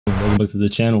welcome back to the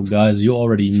channel, guys. You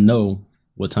already know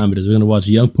what time it is. We're gonna watch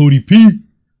young Poudii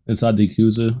inside the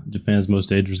Yakuza, Japan's most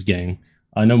dangerous gang.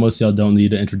 I know most of y'all don't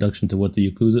need an introduction to what the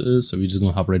Yakuza is, so we're just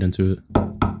gonna hop right into it.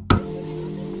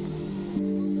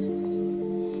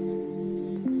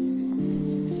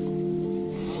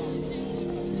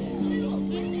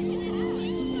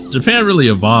 Japan really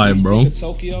a vibe, bro. In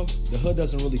Tokyo, the hood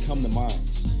doesn't really come to mind.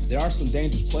 There are some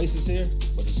dangerous places here,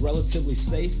 but it's relatively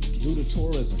safe due to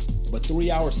tourism. But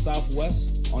 3 hours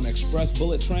southwest on an express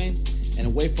bullet train and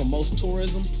away from most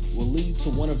tourism will lead to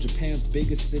one of Japan's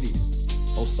biggest cities,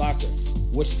 Osaka,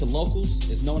 which to locals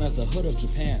is known as the hood of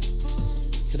Japan.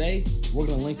 Today, we're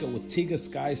gonna link up with Tiga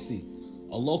Skyc,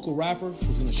 a local rapper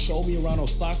who's gonna show me around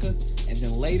Osaka and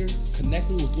then later connect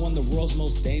me with one of the world's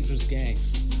most dangerous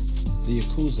gangs, the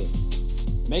Yakuza.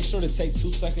 Make sure to take 2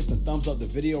 seconds and thumbs up the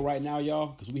video right now, y'all,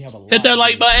 because we have a lot. Hit that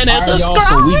like button and subscribe.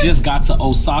 So we just got to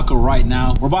Osaka right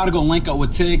now. We're about to go link up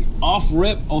with Tig. Off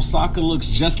rip, Osaka looks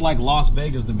just like Las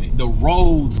Vegas to me. The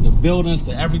roads, the buildings,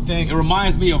 the everything. It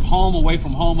reminds me of home, away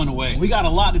from home in a way. We got a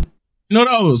lot to do. You know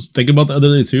what I was thinking about the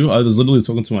other day too? I was literally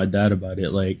talking to my dad about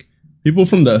it. Like, people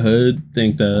from the hood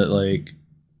think that, like,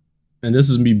 and this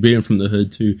is me being from the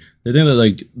hood too, they think that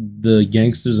like the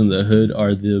gangsters in the hood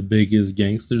are the biggest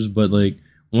gangsters, but like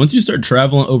once you start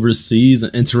traveling overseas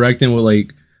and interacting with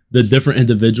like the different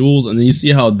individuals, and then you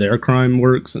see how their crime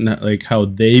works and that, like how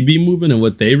they be moving and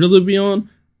what they really be on,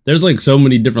 there's like so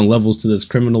many different levels to this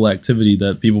criminal activity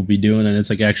that people be doing, and it's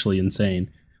like actually insane.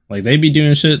 Like they be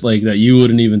doing shit like that you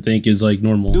wouldn't even think is like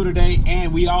normal. Do today,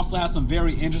 and we also have some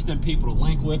very interesting people to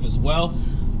link with as well.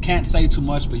 Can't say too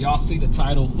much, but y'all see the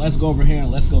title. Let's go over here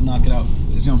and let's go knock it out.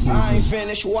 It's young Poudii. I ain't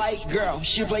finished, white girl,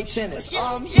 she play tennis.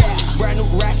 Yeah. Brand new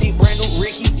Raffy, brand new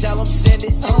Ricky, tell him send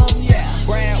it. Yeah.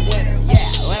 Brand winner,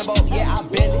 yeah. Lambo, yeah, I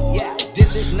bend it, yeah.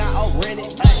 This is not a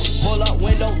rented. Pull up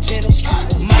window tennis. How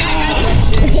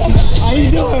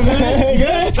you doing, man?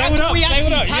 Good. Say what up. Say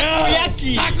what up.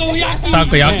 Takoyaki. Takoyaki.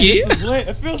 Takoyaki? This is lit.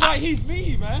 It feels like he's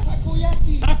me, man.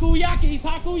 Takoyaki. Takoyaki.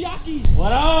 Takoyaki.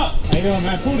 What up? How you doing,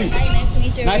 man? Poudii. Hi, nice to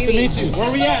meet you. Nice to meet you.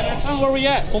 Where we at? Tell me where we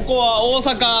at. ここは大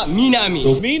阪南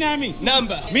Minami.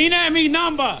 Number. Minami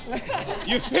number.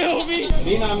 You feel me?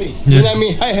 Minami.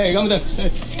 南はいはい頑張っ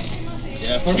て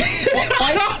Yeah,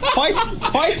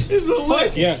 fight. This is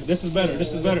lit. Yeah, this is better.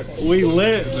 This is better. We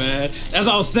lit, man. As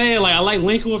I was saying, like I like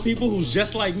linking with people who's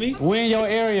just like me. We're in your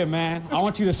area, man. I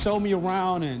want you to show me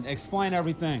around and explain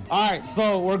everything. All right,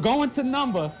 so we're going to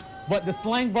number, but the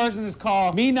slang version is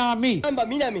called Minami. Number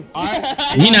南 All right.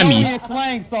 Minami. In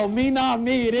slang, so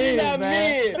Minami it is,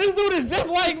 man. This dude is just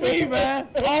like me, man.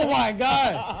 Oh my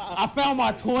God. I found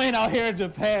my twin out here in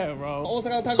Japan, bro. 大阪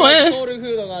のたこ焼きソウルフ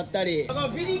ードがあったり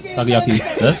Takoyaki.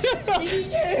 That's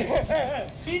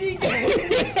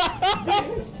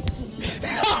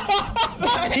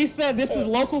He said this is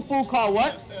local food called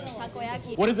what?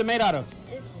 Takoyaki. What is it made out of?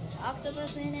 It's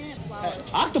octopus in it, flour.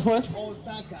 Octopus.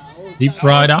 deep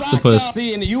fried octopus.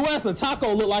 See, in the U.S., a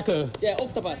taco look like a. Yeah,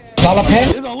 octopus. This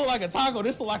don't look like a taco.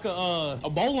 This look like a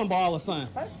bowling ball or something.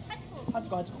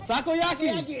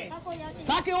 Takoyaki.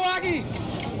 Takoyaki.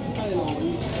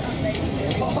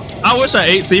 I wish I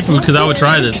ate seafood because I would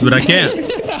try this, but I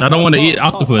can't. I don't want to eat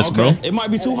octopus, bro. It might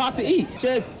be too hot to eat.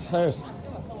 Cheers.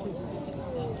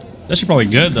 That shit probably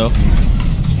good though.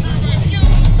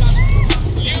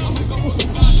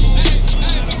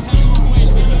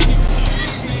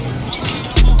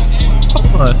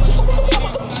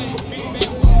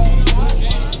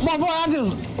 My boy, I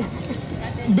just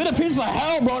bit a piece of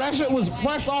hell, bro. That shit was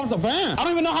fresh off the van. I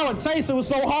don't even know how it tastes. It was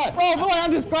so hot. Bro, boy, I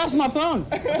just scratched my tongue.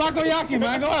 Takoyaki,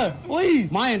 man. Go ahead.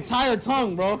 Please. My entire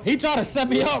tongue, bro. He tried to set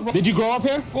me up, bro. Did you grow up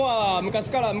here? ここは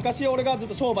昔俺がずっ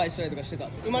と商売したりとかしてた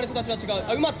生まれ育ちは違う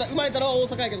あ生まれたのは大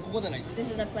阪やけどここじゃない This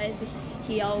is the place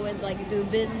he always like do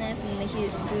business and he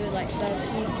do like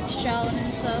he's showing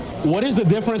and stuff. What is the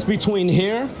difference between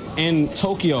here and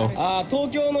Tokyo? あ東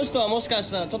京の人はもしかし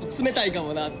たらちょっと冷たいか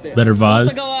もなって Better vibe.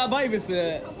 大阪はバイブ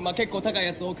スまあ結構高い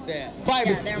やつ多くて Yeah,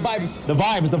 they're- バイブス The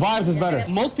vibes is better.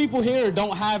 Most people here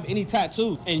don't have any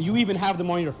tattoos, and you even have them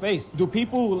on your face. Do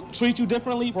people treat you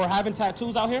differently for having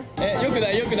tattoos out here? よく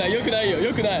ないよくないよくないよ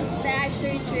よくない They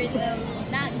actually treat them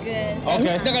not good.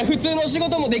 Okay. だから普通の仕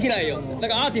事もできないよだ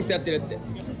からアーティストやってるって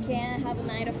He can't have a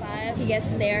 9 to 5. He gets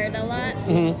stared a lot,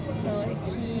 so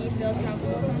he feels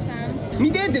comfortable sometimes.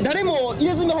 見てって誰も入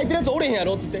れ墨入ってるやつおれへんや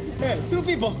ろって言って Hey, two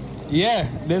people Yeah,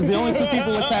 there's the only 2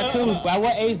 people with tattoos. At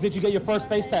what age did you get your first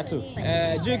face tattoo?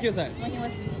 19歳 When he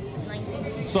was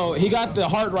 19. So he got the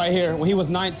heart right here when he was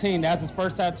 19. That's his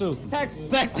first tattoo. Sex.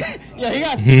 Yeah, he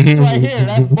got sex right here.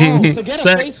 That's bold. To get a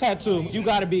Sex. face tattoo, you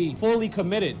got to be fully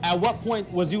committed. At what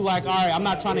point was you like, all right, I'm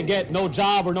not trying to get no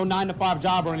job or no 9-to-5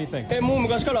 job or anything? もう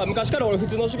昔から俺普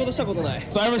通の仕事したことない。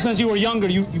 So ever since you were younger,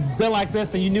 you've been like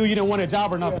this and you knew you didn't want a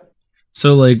job or nothing.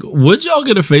 So, like, would y'all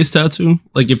get a face tattoo?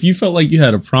 Like, if you felt like you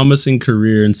had a promising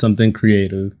career in something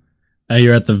creative and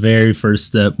you're at the very first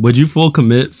step, would you full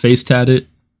commit, face tat it,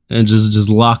 and just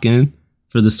lock in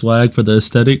for the swag, for the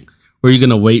aesthetic? Or are you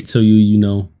gonna wait till you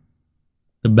know,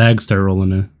 the bags start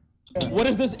rolling in? What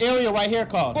is this area right here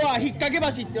called? ここは引っ掛け橋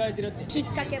って言われてるって。引っ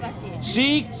掛け橋。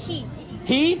 She, ひ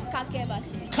he, 掛け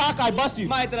橋。 cock, I bust you.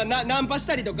 前やったらナンパし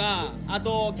たりとか、あ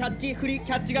とキャ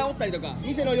ッチがおったりとか、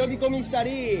店の呼び込みした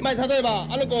り、例えば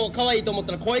あの子可愛いと思っ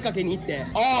たら声かけに行って。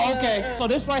 Oh, okay. So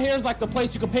this right here is like the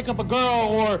place you can pick up a girl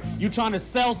or you trying to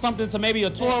sell something to maybe a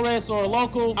tourist or a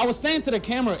local. I was saying to the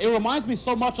camera, it reminds me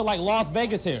so much of like Las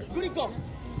Vegas here. グリ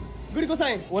コ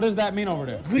サイン。 What does that mean over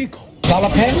there? グリコ。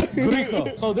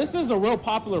 Grico. So this is a real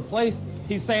popular place.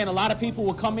 He's saying a lot of people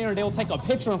will come here and they will take a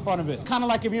picture in front of it. Kind of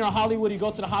like if you're in Hollywood, you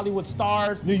go to the Hollywood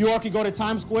Stars. New York, you go to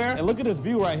Times Square. And look at this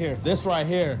view right here. This right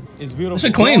here is beautiful.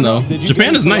 It's clean though. Did you Japan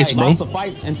get is into, nice, like, bro. Lots of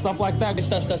fights and stuff like that. Yes.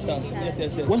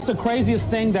 What's the craziest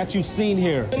thing that you've seen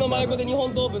here? の真横で日本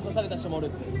刀ぶっ刺された人もおるっ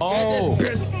て。 Oh.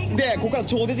 で、ここから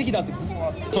超出てきたって。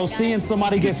 So seeing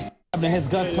somebody get stabbed and his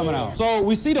guns coming out. So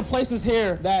we see the places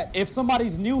here that if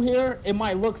somebody's new here, it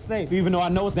might look safe, even though I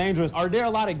know it's dangerous. Are there a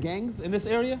lot of gangs in this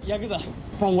area? ヤクザ。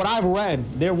 From what I've read,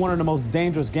 they're one of the most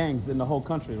dangerous gangs in the whole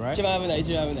country, right? 一番危ない。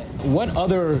 What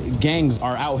other gangs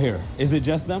are out here? Is it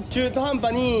just them? 中途半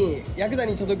端にヤクザ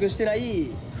に所属してない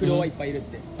不良はいっぱいいるっ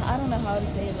て。 I don't know how to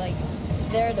say it, like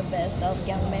they're the best of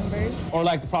gang members. Or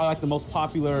like probably like the most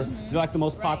popular, they're like the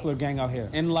most popular gang out here.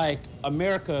 In like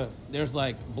America, there's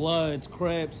like Bloods,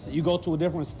 Crips. You go to a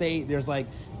different state, there's like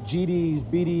GDs,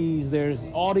 BDs, there's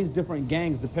all these different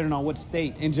gangs depending on what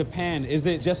state. In Japan, is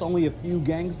it just only a few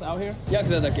gangs out here? ヤク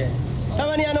ザだけ。た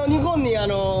まに日本に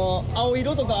青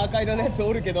色とか赤色のやつ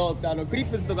おるけど、クリ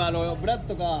ップスとかブラッツ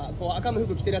とかこう赤の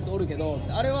服着てるやつおるけど、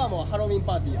あれはもうハロウィン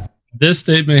パーティーや。 This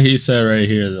statement he said right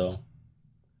here, though.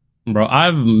 Bro,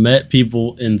 I've met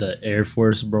people in the Air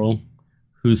Force, bro,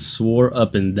 who swore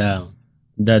up and down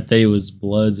that they was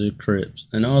Bloods or Crips.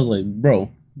 And I was like,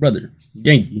 brother,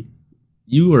 Genki,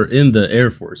 you were in the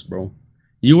Air Force, bro.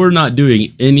 You were not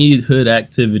doing any hood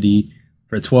activity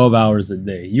for 12 hours a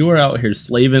day. You were out here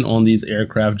slaving on these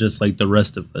aircraft just like the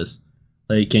rest of us.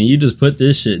 Like, can you just put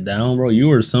this shit down, bro? You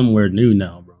are somewhere new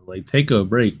now, bro. Like, take a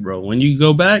break, bro. When you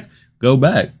go back,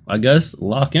 I guess,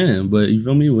 lock in. But you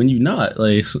feel me? When you not,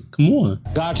 like, come on.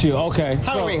 Got you, okay.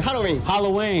 Halloween. Halloween.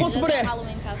 Just Cosplay. a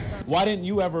Halloween costume. Why didn't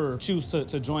you ever choose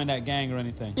to join that gang or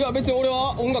anything? いや別に俺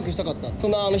は音楽したかった。そ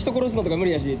んな人殺すのとか無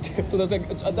理やしって。戸田さ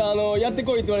んやって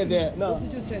こいって言われて。なあ。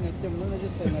 60歳になっても70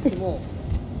歳になっても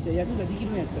じゃあヤクザでき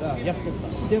るんやったらやっとっ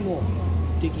たでも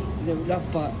できでもラ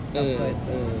ッパーやっ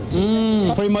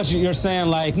た Pretty much you're saying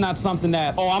like not something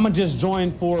that, oh, I'm gonna just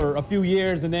join for a few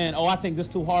years and then, oh, I think this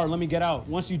too hard, let me get out.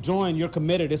 Once you join, you're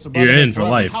committed. It's a You're in for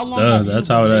life. How long Duh, have you that's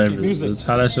been how making music? that's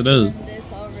how that shit is. This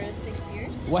over 6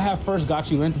 years. What have first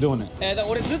got you into doing it? だから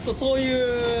俺ずっとそうい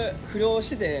う不良し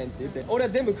ててんって言って俺は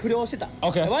全部不良してた、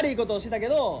Okay. 悪いことをしてたけ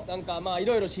どなんかまあい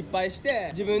ろいろ失敗して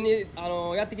自分に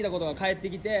やってきたことが返って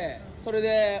きてそれ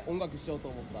で音楽しようと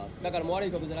思っただからもう悪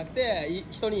いことじゃなくて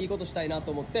人にいいことしたいな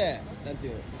と思ってなんてい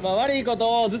うまあ悪いこ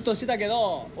とをずっとしてたけ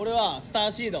ど俺はスタ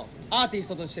ーシードアーティス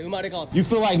トとして生まれ変わった You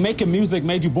feel like making music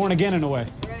made you born again in a way.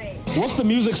 Right. What's the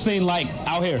music scene like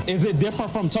out here? Is it different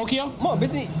from Tokyo? まあ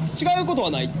別に違うこと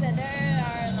はない So there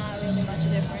are not really much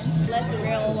difference. Less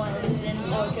real ones in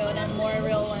Tokyo than more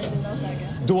real ones in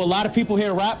Osaka. Do a lot of people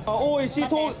here rap? 多いし今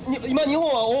日本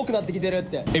は多くなってきてるっ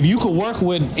て If you could work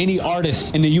with any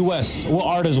artist in the US, what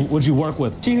artist would you work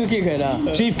with? チーフキーフや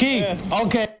な Chief Keef.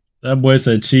 Okay. That boy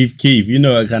said Chief Keef. You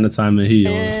know what kind of time he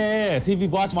on. Yeah, TV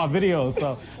watch my videos,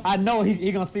 so I know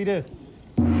he gonna see this.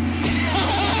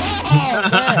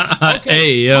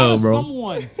 Hey, yo, How does bro.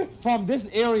 someone from this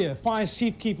area finds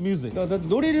Chief Keef music? だって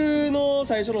ドリルの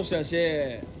最初の人やし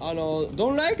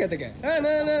Don't Like やったっけ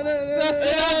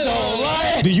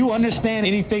Do you understand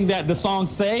anything that the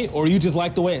songs say, or you just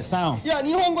like the way it sounds? いや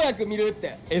日本語訳見るっ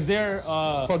て Is there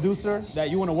a producer that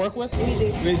you want to work with? ウ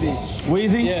ィズ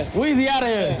Wheezy? Yeah. Wheezy out of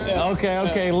here.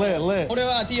 Okay, lit. 俺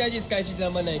は TIG スカイシーって名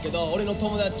前ないけど俺の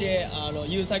友達ユ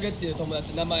ーサグっていう友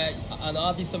達名前ア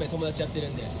ーティスト名友達やってる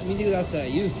んで見てくださ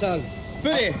いユーサグプ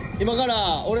リ今か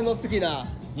ら俺の好きな、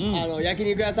焼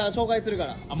肉屋さん紹介するか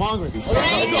ら I'm hungry.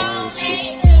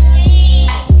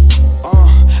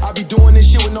 I be doing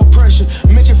this shit with no pressure.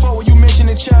 Mention for when you mention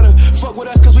the chatter. Fuck with with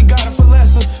us cause we got it for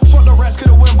lesser. Fuck the rest,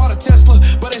 could've went bought a Tesla,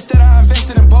 but instead I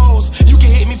invested in bowls. You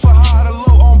can hit me for high or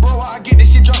low on bro, I get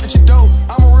this shit dropped at your dough.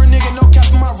 I'm a real nigga, no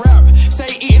cap in my rap.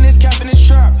 Say eating this cap in this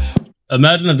trap.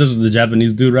 Imagine if this was the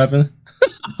Japanese dude rapping.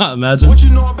 Imagine. What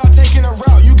you know about taking a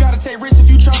route? You gotta take risks if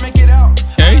you try to make it out.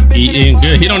 Okay, eating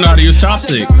good. He don't know how to use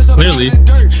chopsticks, clearly.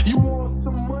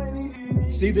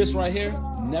 See this right here?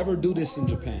 Never do this in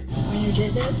Japan. When you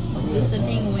did this is the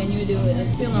thing when you do a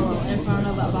funeral in front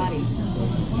of a body.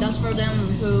 That's for them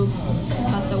who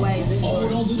passed away before. Oh,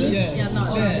 don't do this? Yeah, no,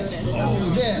 don't do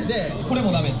this.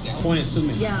 Point it to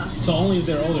me. Yeah. So only if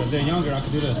they're older. If they're younger, I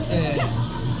could do this.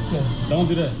 Don't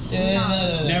do this.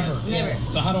 Never. Never.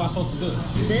 So how do I supposed to do it?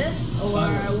 This or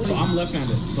Sideways. So I'm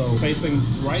left-handed. So facing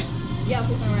right. yeah,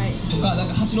 facing right. We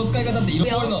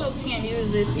also can't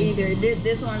use this either.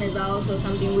 This one is also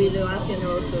something we do at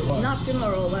funeral too. Not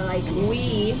funeral, but like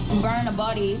we burn a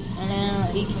body and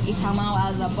then it come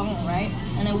out as a bone, right?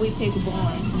 And then we pick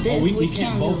bone. This we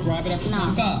can't both do. grab it at the same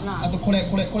No, time?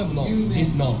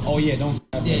 no. Oh yeah, don't.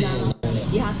 No.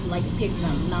 You have to like pick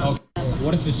them. No. Okay.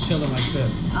 What if it's chilling like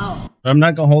this? Oh. I'm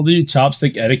not gonna hold you.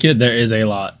 Chopstick etiquette. There is a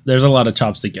lot. There's a lot of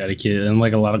chopstick etiquette and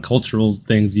like a lot of cultural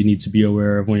things you need to be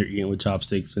aware of when you're eating with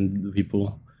chopsticks and the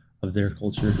people of their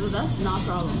culture. Well, that's not a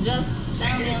problem. Just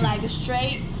standing like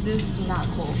straight. This is not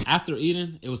cool. After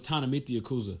eating, it was time to meet the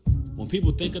Yakuza. When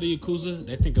people think of the Yakuza,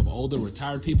 they think of older,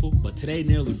 retired people, but today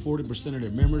nearly 40% of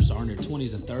their members are in their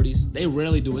 20s and 30s. They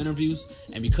rarely do interviews,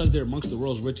 and because they're amongst the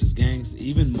world's richest gangs,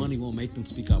 even money won't make them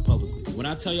speak out publicly. When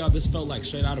I tell y'all this felt like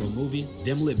straight out of a movie,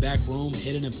 dim-lit back room,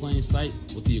 hidden in plain sight,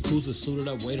 with the Yakuza suited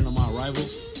up waiting on my arrival,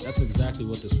 that's exactly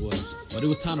what this was. But it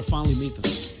was time to finally meet them.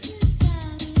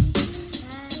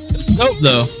 It's dope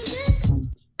though.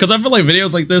 Because I feel like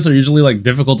videos like this are usually like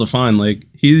difficult to find. Like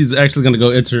he's actually gonna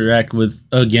go interact with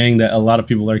a gang that a lot of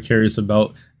people are curious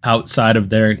about outside of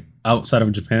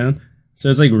Japan. So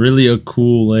it's like really a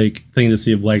cool like thing to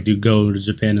see a black dude go to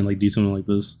Japan and like do something like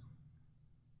this.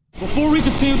 Before we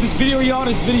continue with this video, y'all,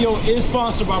 this video is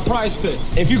sponsored by Prize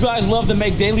Picks. If you guys love to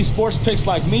make daily sports picks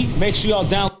like me, make sure y'all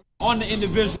download on the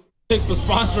individual picks for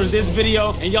sponsoring this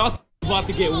video, and y'all about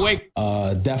to get waked.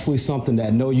 Definitely something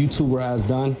that no YouTuber has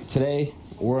done. Today,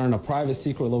 we're in a private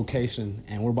secret location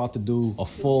and we're about to do a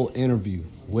full interview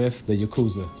with the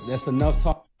Yakuza. That's enough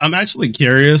talk. I'm actually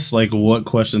curious like what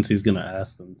questions he's gonna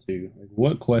ask them too. Like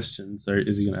what questions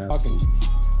is he gonna ask them?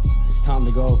 It's time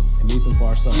to go and meet them for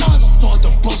ourselves. Got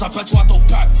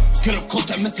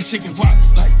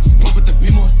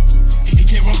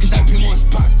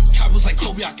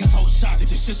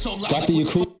the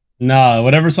Yakuza. Nah,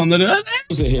 whatever song that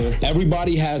is. Here.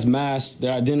 Everybody has masks.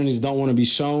 Their identities don't want to be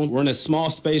shown. We're in a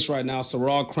small space right now, so we're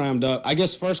all crammed up. I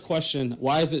guess first question,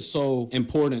 why is it so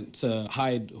important to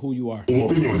hide who you are?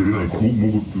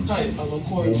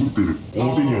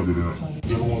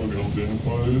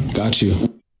 Got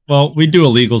you. Well, we do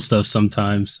illegal stuff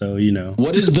sometimes, so you know.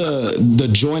 What is the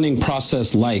joining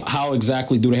process like? How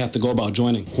exactly do they have to go about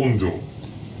joining?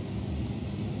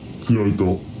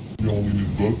 You only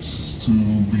need guts to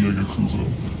be a Yakuza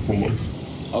for life.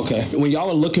 Okay. When y'all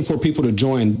are looking for people to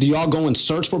join, do y'all go and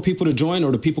search for people to join,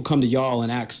 or do people come to y'all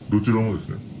and ask?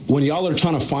 When y'all are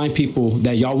trying to find people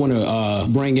that y'all want to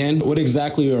bring in, what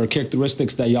exactly are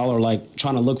characteristics that y'all are like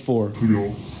trying to look for?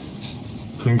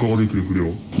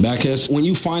 Backus, when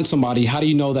you find somebody, how do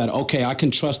you know that, okay, I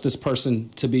can trust this person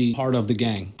to be part of the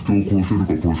gang?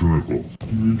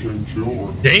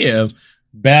 Damn.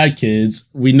 Bad kids,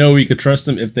 we know we could trust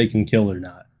them if they can kill or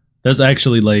not. That's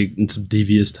actually like some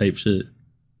devious type shit.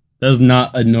 That's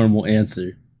not a normal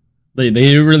answer.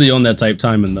 They really own that type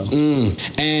timing though.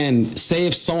 And say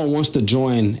if someone wants to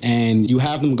join and you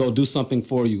have them go do something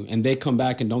for you and they come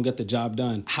back and don't get the job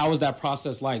done, how is that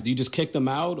process like? Do you just kick them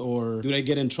out, or do they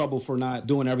get in trouble for not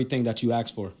doing everything that you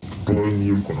asked for?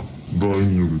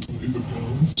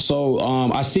 So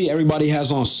I see everybody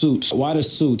has on suits. Why the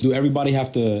suits? Do everybody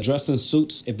have to dress in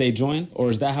suits if they join, or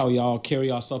is that how y'all carry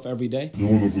yourself every day?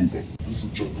 This is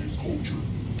Japanese culture.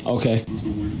 Okay. This is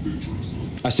the way they dress up.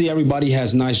 I see everybody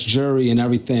has nice jewelry and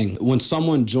everything. When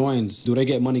someone joins, do they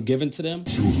get money given to them?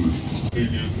 They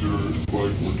get there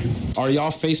by working. Are y'all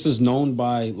faces known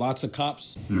by lots of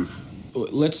cops? Yes.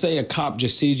 Let's say a cop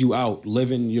just sees you out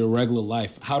living your regular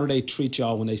life. How do they treat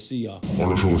y'all when they see y'all?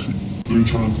 They're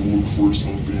trying to look for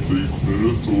something they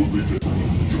committed so they can bring them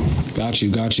to jail.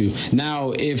 Got you.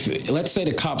 Now, if let's say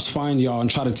the cops find y'all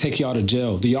and try to take y'all to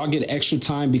jail, do y'all get extra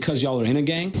time because y'all are in a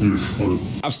gang? Yes.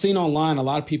 I've seen online a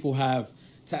lot of people have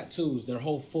tattoos, their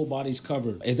whole full body's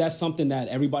covered. Is that something that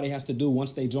everybody has to do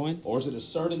once they join? Or is it a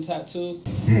certain tattoo?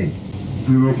 No.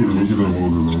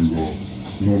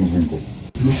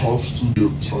 You have to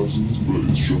get tattoos, but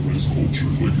it's Japanese culture.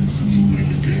 Like if you in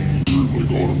a gang, you're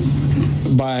like automatically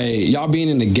get. By y'all being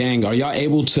in a gang, are y'all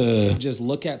able to just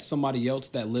look at somebody else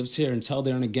that lives here and tell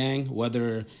they're in a gang,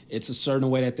 whether it's a certain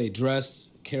way that they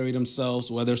dress, carry themselves,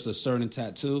 whether it's a certain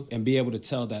tattoo, and be able to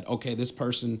tell that, okay, this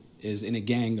person is in a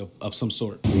gang of some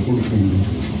sort?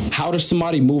 How does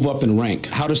somebody move up in rank?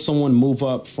 How does someone move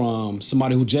up from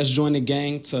somebody who just joined a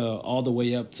gang to all the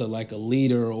way up to like a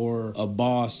leader or a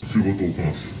boss? How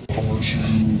much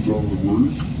you down the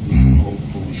work,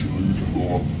 how much you know you can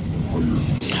go up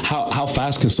higher. How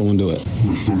fast can someone do it?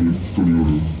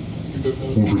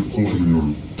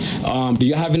 Do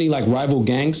you have any like rival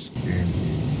gangs?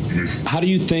 How do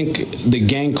you think the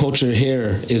gang culture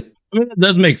here is? I mean, it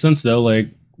does make sense though. Like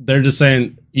they're just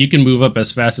saying you can move up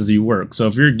as fast as you work. So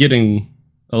if you're getting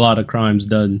a lot of crimes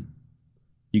done,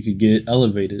 you could get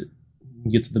elevated,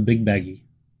 get to the big baggy.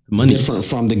 Money different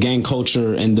from the gang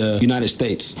culture in the United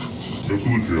States. I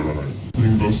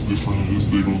think that's different is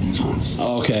they don't do drugs.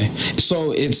 Okay,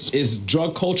 so is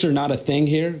drug culture not a thing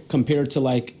here compared to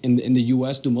like in the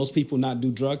U.S.? Do most people not do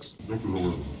drugs?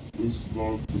 It's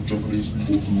not the Japanese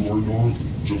people who are not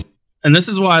just. And this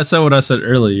is why I said what I said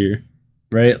earlier,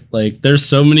 right? Like there's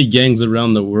so many gangs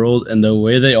around the world and the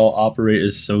way they all operate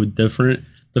is so different.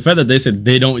 The fact that they said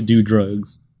they don't do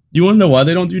drugs. You want to know why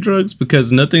they don't do drugs?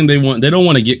 Because nothing they don't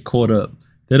want to get caught up.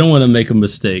 They don't want to make a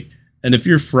mistake. And if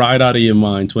you're fried out of your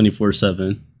mind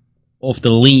 24/7, off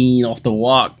the lean, off the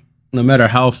walk, no matter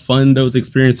how fun those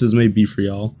experiences may be for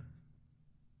y'all,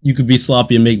 you could be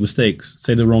sloppy and make mistakes,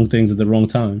 say the wrong things at the wrong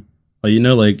time. Like, you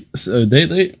know, like, so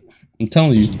they I'm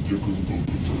telling you.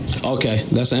 Okay,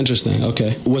 that's interesting.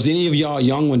 Okay. Was any of y'all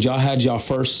young when y'all had y'all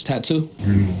first tattoo?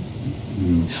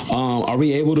 Are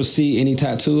we able to see any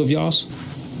tattoo of y'all's?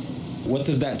 What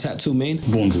does that tattoo mean?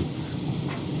 Bonji.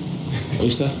 What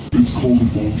you said? It's called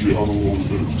bonji. I don't know how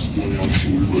to explain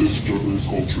actually, but it's Japanese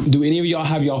culture. Do any of y'all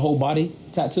have your whole body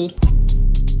tattooed?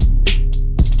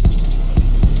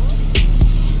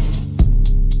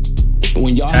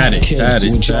 When y'all have kids,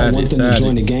 would y'all want them to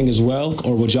join the gang as well,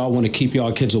 or would y'all want to keep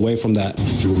y'all kids away from that?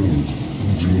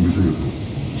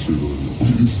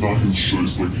 It's not his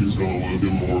choice. Like he's gonna let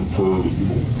them more per,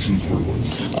 choose her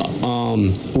life.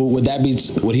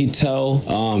 Would he tell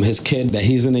his kid that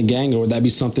he's in a gang, or would that be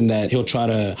something that he'll try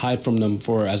to hide from them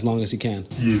for as long as he can?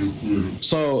 Yeah.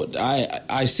 So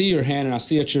I see your hand and I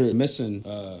see that you're missing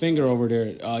a finger over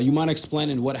there. You mind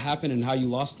explaining what happened and how you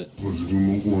lost it?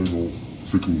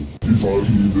 He thought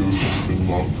he did something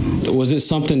not good. Was it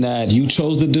something that you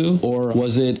chose to do, or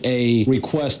was it a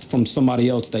request from somebody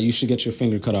else that you should get your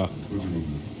finger cut off?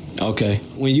 Okay.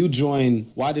 When you joined,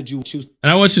 why did you choose?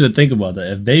 And I want you to think about that.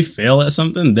 If they fail at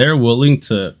something, they're willing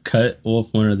to cut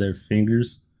off one of their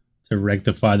fingers to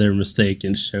rectify their mistake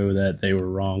and show that they were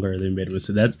wrong or they made a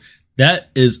mistake. That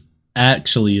is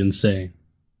actually insane.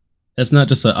 That's not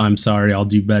just a I'm sorry, I'll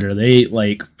do better. They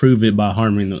like prove it by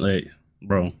harming the like.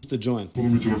 Bro. To join.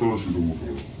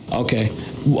 Okay.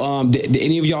 Did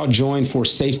any of y'all join for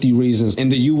safety reasons? In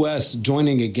the U.S.,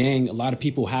 joining a gang, a lot of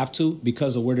people have to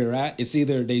because of where they're at. It's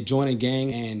either they join a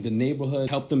gang and the neighborhood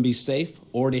help them be safe,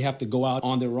 or they have to go out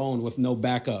on their own with no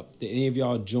backup. Did any of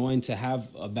y'all join to have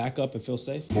a backup and feel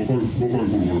safe?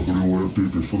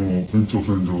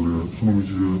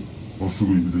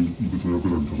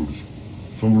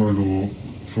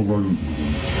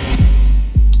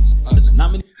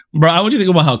 Not many. Bro, I want you to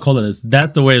think about how cold that is.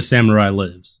 That's the way a samurai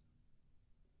lives.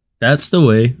 That's the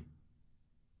way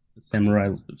a samurai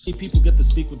lives. People get to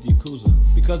speak with the Yakuza.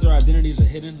 Because their identities are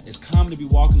hidden, it's common to be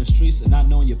walking the streets and not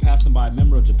knowing you're passing by a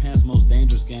member of Japan's most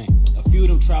dangerous gang. A few of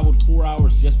them traveled 4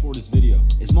 hours just for this video.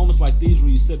 It's moments like these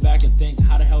where you sit back and think,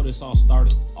 how the hell this all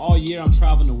started? All year I'm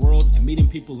traveling the world and meeting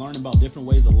people, learning about different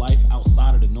ways of life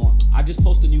outside of the norm. I just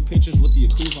posted new pictures with the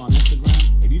Yakuza on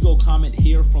Instagram. If you go comment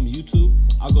here from YouTube,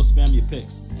 I'll go spam your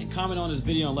pics. And comment on this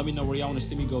video and let me know where y'all want to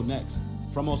see me go next.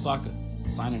 From Osaka,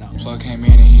 signing out. Plug came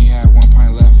in and he had 1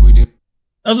 point left. We did.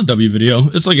 That was a W video.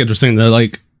 It's like interesting to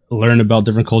like learn about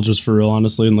different cultures for real,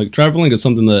 honestly. And like traveling is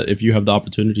something that if you have the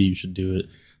opportunity, you should do it.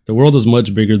 The world is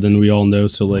much bigger than we all know.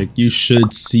 So like you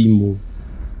should see more,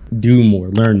 do more,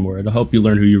 learn more. It'll help you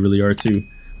learn who you really are too.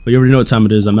 But you already know what time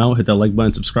it is. I'm out. Hit that like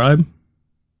button, subscribe. Hit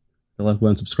the like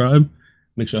button, subscribe.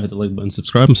 Make sure I hit the like button,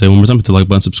 subscribe. And say it one more time, hit the like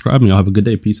button, subscribe. And y'all have a good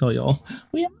day. Peace out, y'all.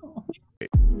 We out.